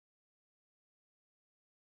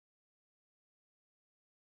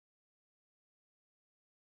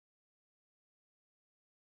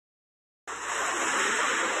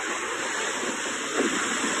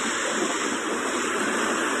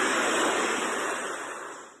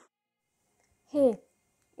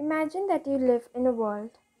Imagine that you live in a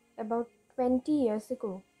world about 20 years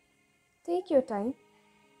ago. Take your time.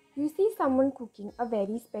 You see someone cooking a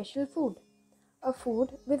very special food, a food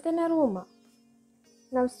with an aroma.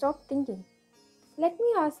 Now stop thinking. Let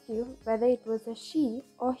me ask you whether it was a she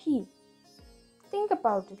or he. Think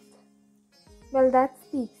about it. Well, that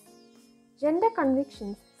speaks. Gender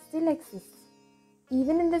convictions still exist,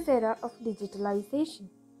 even in this era of digitalization.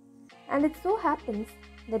 And it so happens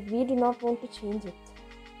that we do not want to change it.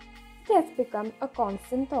 It has become a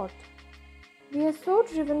constant thought. We are so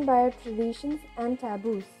driven by our traditions and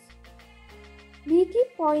taboos. We keep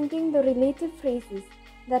pointing the relative phrases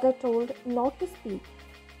that are told not to speak,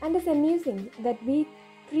 and it's amusing that we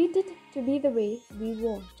treat it to be the way we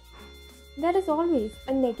want. There is always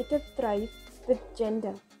a negative thrive with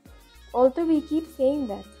gender. Although we keep saying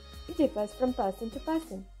that, it differs from person to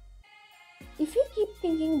person. If you keep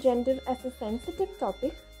thinking gender as a sensitive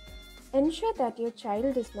topic, ensure that your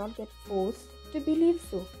child does not get forced to believe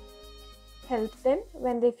so. Help them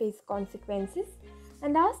when they face consequences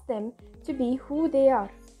and ask them to be who they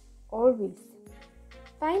are, always.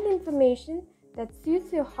 Find information that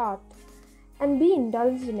suits your heart and be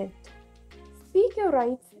indulged in it. Speak your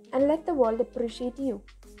rights and let the world appreciate you.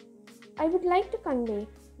 I would like to convey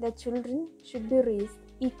that children should be raised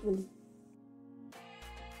equally.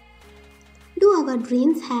 Do our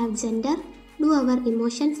dreams have gender? Do our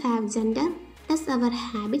emotions have gender? Does our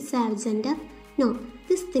habits have gender? No,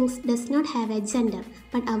 these things does not have a gender,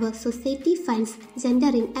 but our society finds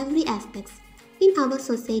gender in every aspect. In our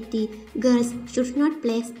society, girls should not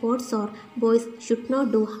play sports or boys should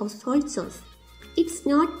not do household chores. It's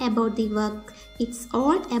not about the work, it's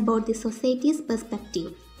all about the society's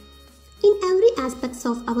perspective. In every aspect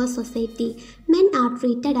of our society, men are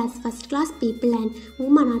treated as first-class people and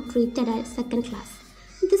women are treated as second-class.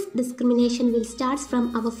 This discrimination will start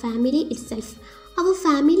from our family itself. Our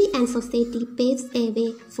family and society paves a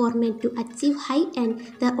way for men to achieve high and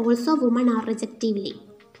there also women are rejectively.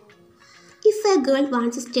 If a girl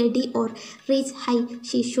wants to study or reach high,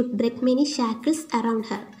 she should break many shackles around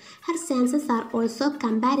her. Her chances are also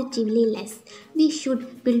comparatively less. We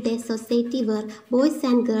should build a society where boys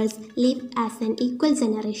and girls live as an equal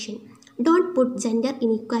generation. Don't put gender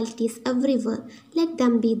inequalities everywhere. Let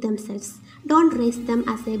them be themselves. Don't raise them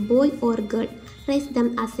as a boy or girl. Raise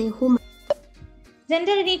them as a woman.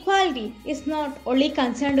 Gender inequality is not only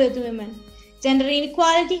concerned with women. Gender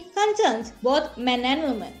inequality concerns both men and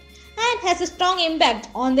women and has a strong impact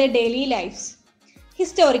on their daily lives.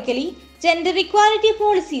 Historically, gender equality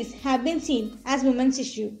policies have been seen as women's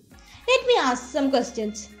issue. Let me ask some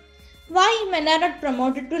questions. Why men are not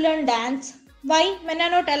promoted to learn dance? Why men are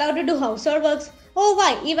not allowed to do household works? Or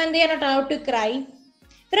why even they are not allowed to cry?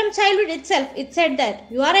 From childhood itself, it said that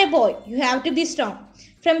you are a boy, you have to be strong.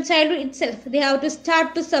 From childhood itself, they have to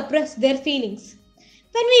start to suppress their feelings.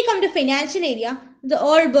 When we come to financial area, the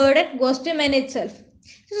whole burden goes to men itself.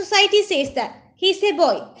 The society says that he is a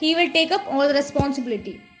boy, he will take up all the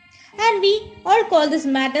responsibility. And we all call these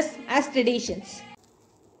matters as traditions.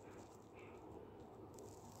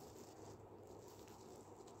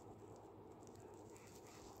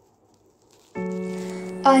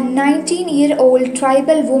 A 19-year-old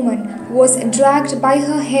tribal woman was dragged by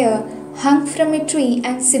her hair, hung from a tree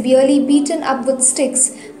and severely beaten up with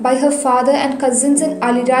sticks by her father and cousins in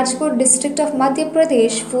Alirajpur district of Madhya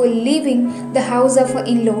Pradesh for leaving the house of her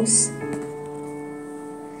in-laws.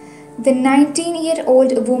 The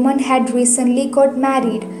 19-year-old woman had recently got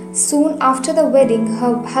married. Soon after the wedding,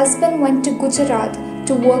 her husband went to Gujarat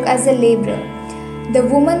to work as a laborer. The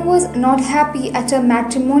woman was not happy at her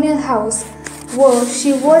matrimonial house, where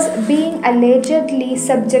she was being allegedly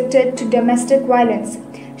subjected to domestic violence.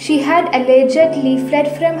 She had allegedly fled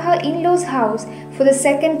from her in-laws' house for the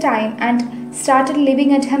second time and started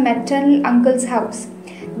living at her maternal uncle's house.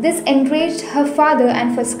 This enraged her father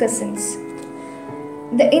and first cousins.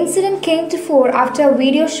 The incident came to fore after a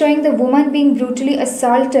video showing the woman being brutally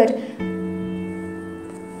assaulted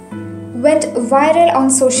went viral on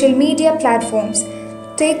social media platforms.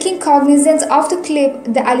 Taking cognizance of the clip,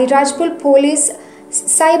 the Alirajpur police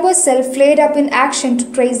cyber cell flared up in action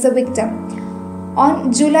to trace the victim.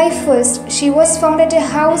 On July 1st, she was found at a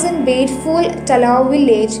house in Bedful Talao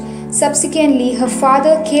village. Subsequently, her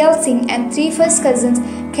father K.L. Singh and three first cousins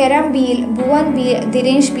Karam Beel, Bhuvan Beel,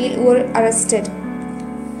 Dinesh Beel were arrested.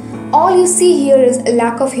 All you see here is a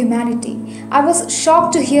lack of humanity. I was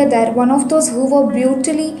shocked to hear that one of those who were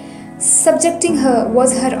brutally subjecting her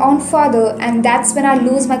was her own father, and that's when I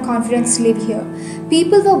lose my confidence to live here.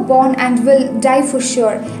 People were born and will die for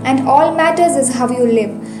sure, and all matters is how you live.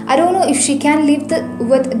 I don't know if she can live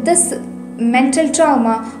with this mental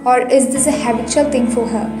trauma or is this a habitual thing for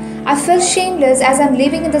her. I feel shameless as I'm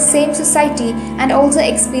living in the same society and also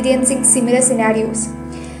experiencing similar scenarios.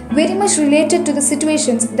 Very much related to the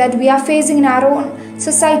situations that we are facing in our own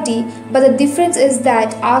society, but the difference is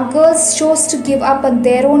that our girls chose to give up on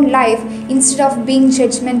their own life instead of being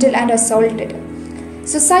judgmental and assaulted.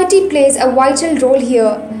 Society plays a vital role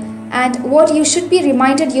here, and what you should be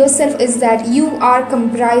reminded yourself is that you are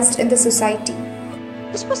comprised in the society.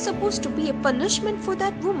 This was supposed to be a punishment for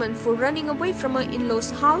that woman for running away from her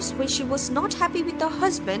in-laws' house when she was not happy with her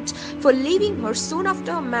husband for leaving her soon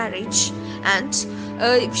after her marriage, and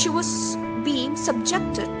she was being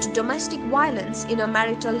subjected to domestic violence in a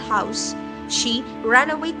marital house. She ran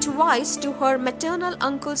away twice to her maternal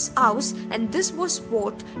uncle's house, and this was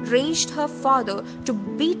what raised her father to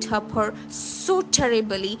beat up her so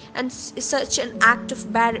terribly, and such an act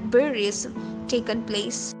of barbarism taken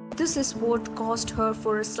place. This is what caused her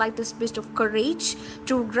for a slightest bit of courage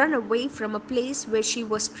to run away from a place where she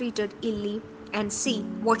was treated illy and see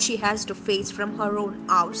what she has to face from her own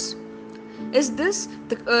house. Is this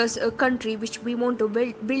a country which we want to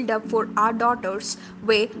build up for our daughters,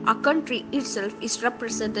 where our country itself is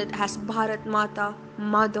represented as Bharat Mata,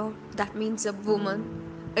 mother, that means a woman?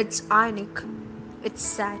 It's ironic, it's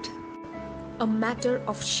sad. A matter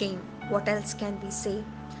of shame, what else can we say?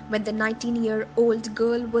 When the 19-year-old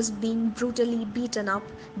girl was being brutally beaten up,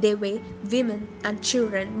 there were women and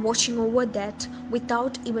children watching over that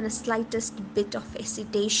without even a slightest bit of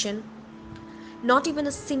hesitation. Not even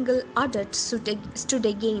a single adult stood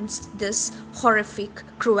against this horrific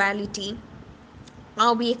cruelty.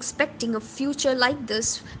 Are we expecting a future like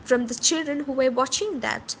this from the children who were watching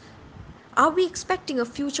that? Are we expecting a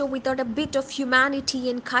future without a bit of humanity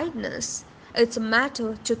and kindness? It's a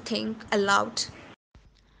matter to think aloud.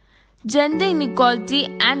 Gender inequality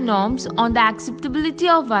and norms on the acceptability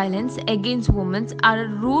of violence against women are a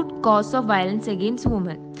root cause of violence against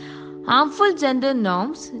women. Harmful gender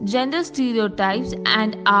norms, gender stereotypes,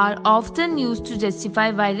 and are often used to justify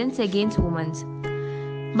violence against women.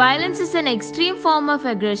 Violence is an extreme form of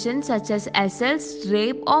aggression such as assault,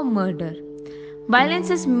 rape, or murder. Violence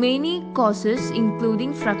has many causes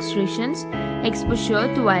including frustrations,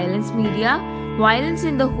 exposure to violence media, violence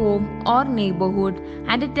in the home or neighborhood,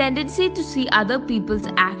 and a tendency to see other people's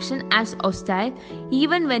action as hostile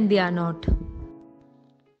even when they are not.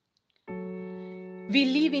 We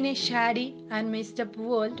live in a shady and messed up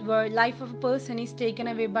world where life of a person is taken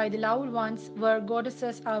away by the loved ones, where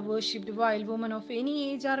goddesses are worshipped while women of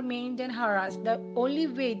any age are maimed and harassed. The only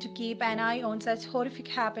way to keep an eye on such horrific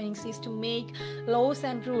happenings is to make laws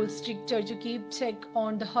and rules stricter to keep check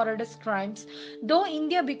on the horrendous crimes. Though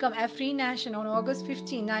India became a free nation on August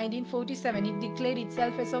 15, 1947, it declared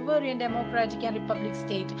itself a sovereign democratic and republic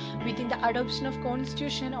state within the adoption of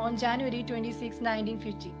Constitution on January 26,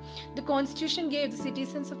 1950. The Constitution gave the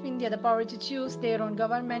citizens of India the power to choose their own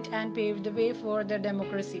government and paved the way for their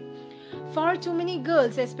democracy. Far too many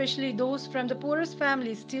girls, especially those from the poorest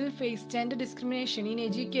families, still face gender discrimination in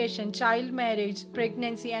education, child marriage,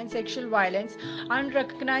 pregnancy, and sexual violence,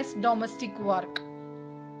 unrecognized domestic work.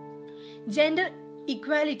 Gender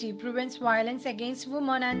equality prevents violence against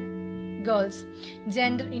women and girls.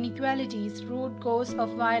 Gender inequality is root cause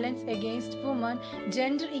of violence against women.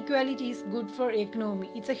 Gender equality is good for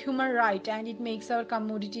economy. It's a human right and it makes our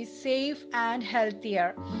communities safe and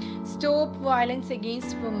healthier. Stop violence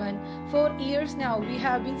against women. For years now, we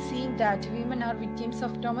have been seeing that women are victims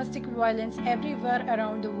of domestic violence everywhere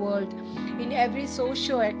around the world, in every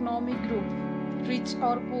socio-economic group, rich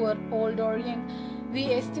or poor, old or young.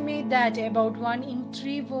 We estimate that about 1 in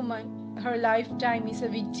 3 women her lifetime is a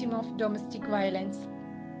victim of domestic violence.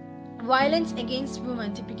 Violence against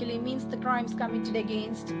women typically means the crimes committed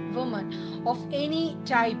against women of any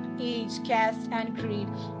type, age, caste, and creed.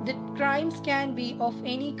 The crimes can be of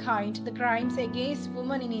any kind. The crimes against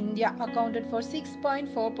women in India accounted for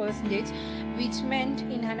 6.4%, which meant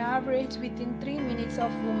in an average within 3 minutes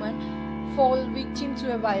of women fall victim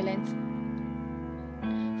to a violence.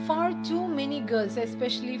 Far too many girls,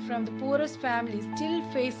 especially from the poorest families, still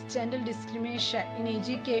face gender discrimination in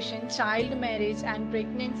education, child marriage and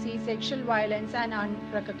pregnancy, sexual violence, and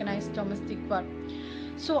unrecognized domestic work.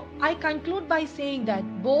 So I conclude by saying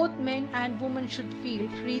that both men and women should feel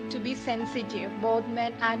free to be sensitive. Both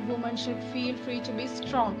men and women should feel free to be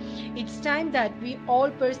strong. It's time that we all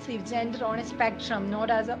perceive gender on a spectrum, not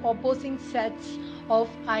as opposing sets of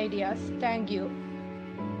ideas. Thank you.